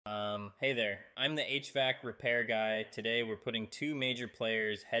Hey there, I'm the HVAC repair guy. Today we're putting two major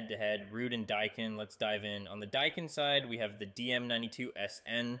players head to head, Ruud and Daikin. Let's dive in. On the Daikin side, we have the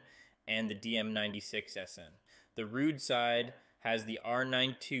DM92SN and the DM96SN. The Ruud side has the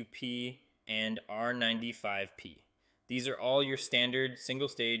R92P and R95P. These are all your standard single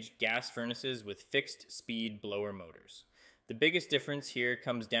stage gas furnaces with fixed speed blower motors. The biggest difference here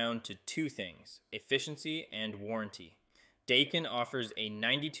comes down to two things: efficiency and warranty. Daikin offers a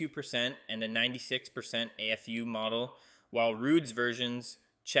 92% and a 96% AFU model, while Ruud's versions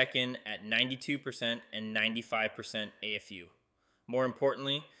check in at 92% and 95% AFU. More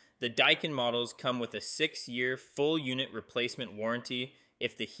importantly, the Daikin models come with a 6-year full unit replacement warranty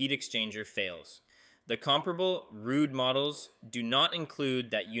if the heat exchanger fails. The comparable Ruud models do not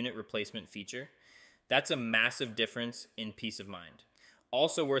include that unit replacement feature. That's a massive difference in peace of mind.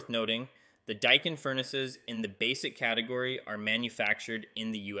 Also worth noting, the Daikin furnaces in the basic category are manufactured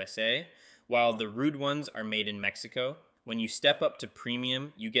in the USA, while the Ruud ones are made in Mexico. When you step up to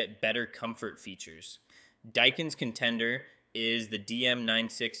premium, you get better comfort features. Daikin's contender is the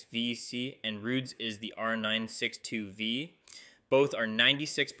DM96VC and Ruud's is the R962V. Both are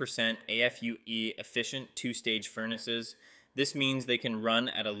 96% AFUE efficient two-stage furnaces. This means they can run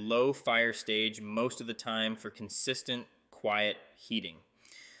at a low fire stage most of the time for consistent, quiet heating.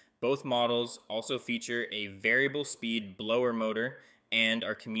 Both models also feature a variable speed blower motor and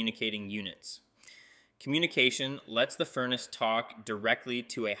are communicating units. Communication lets the furnace talk directly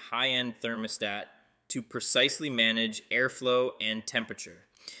to a high-end thermostat to precisely manage airflow and temperature.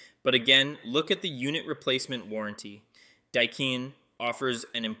 But again, look at the unit replacement warranty. Daikin offers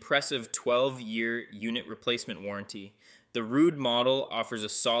an impressive 12-year unit replacement warranty. The Ruud model offers a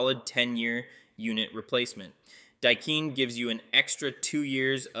solid 10-year unit replacement. Daikin gives you an extra 2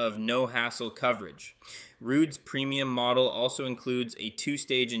 years of no-hassle coverage. Ruud's premium model also includes a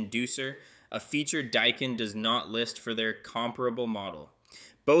 2-stage inducer, a feature Daikin does not list for their comparable model.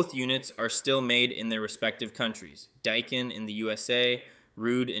 Both units are still made in their respective countries. Daikin in the USA,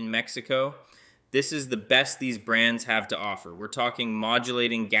 Ruud in Mexico. This is the best these brands have to offer. We're talking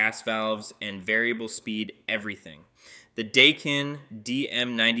modulating gas valves and variable speed everything. The Daikin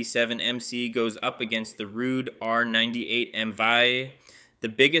DM97MC goes up against the Ruud R98MVI. The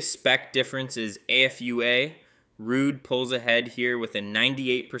biggest spec difference is AFUA. Ruud pulls ahead here with a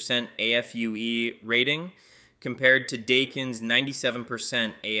 98% AFUE rating compared to Daikin's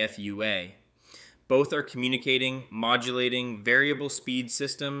 97% AFUA. Both are communicating, modulating variable speed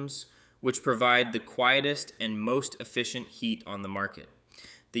systems which provide the quietest and most efficient heat on the market.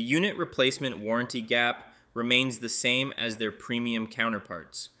 The unit replacement warranty gap remains the same as their premium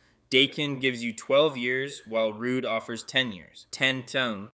counterparts. Daikin gives you 12 years while Ruud offers 10 years. 10 ton.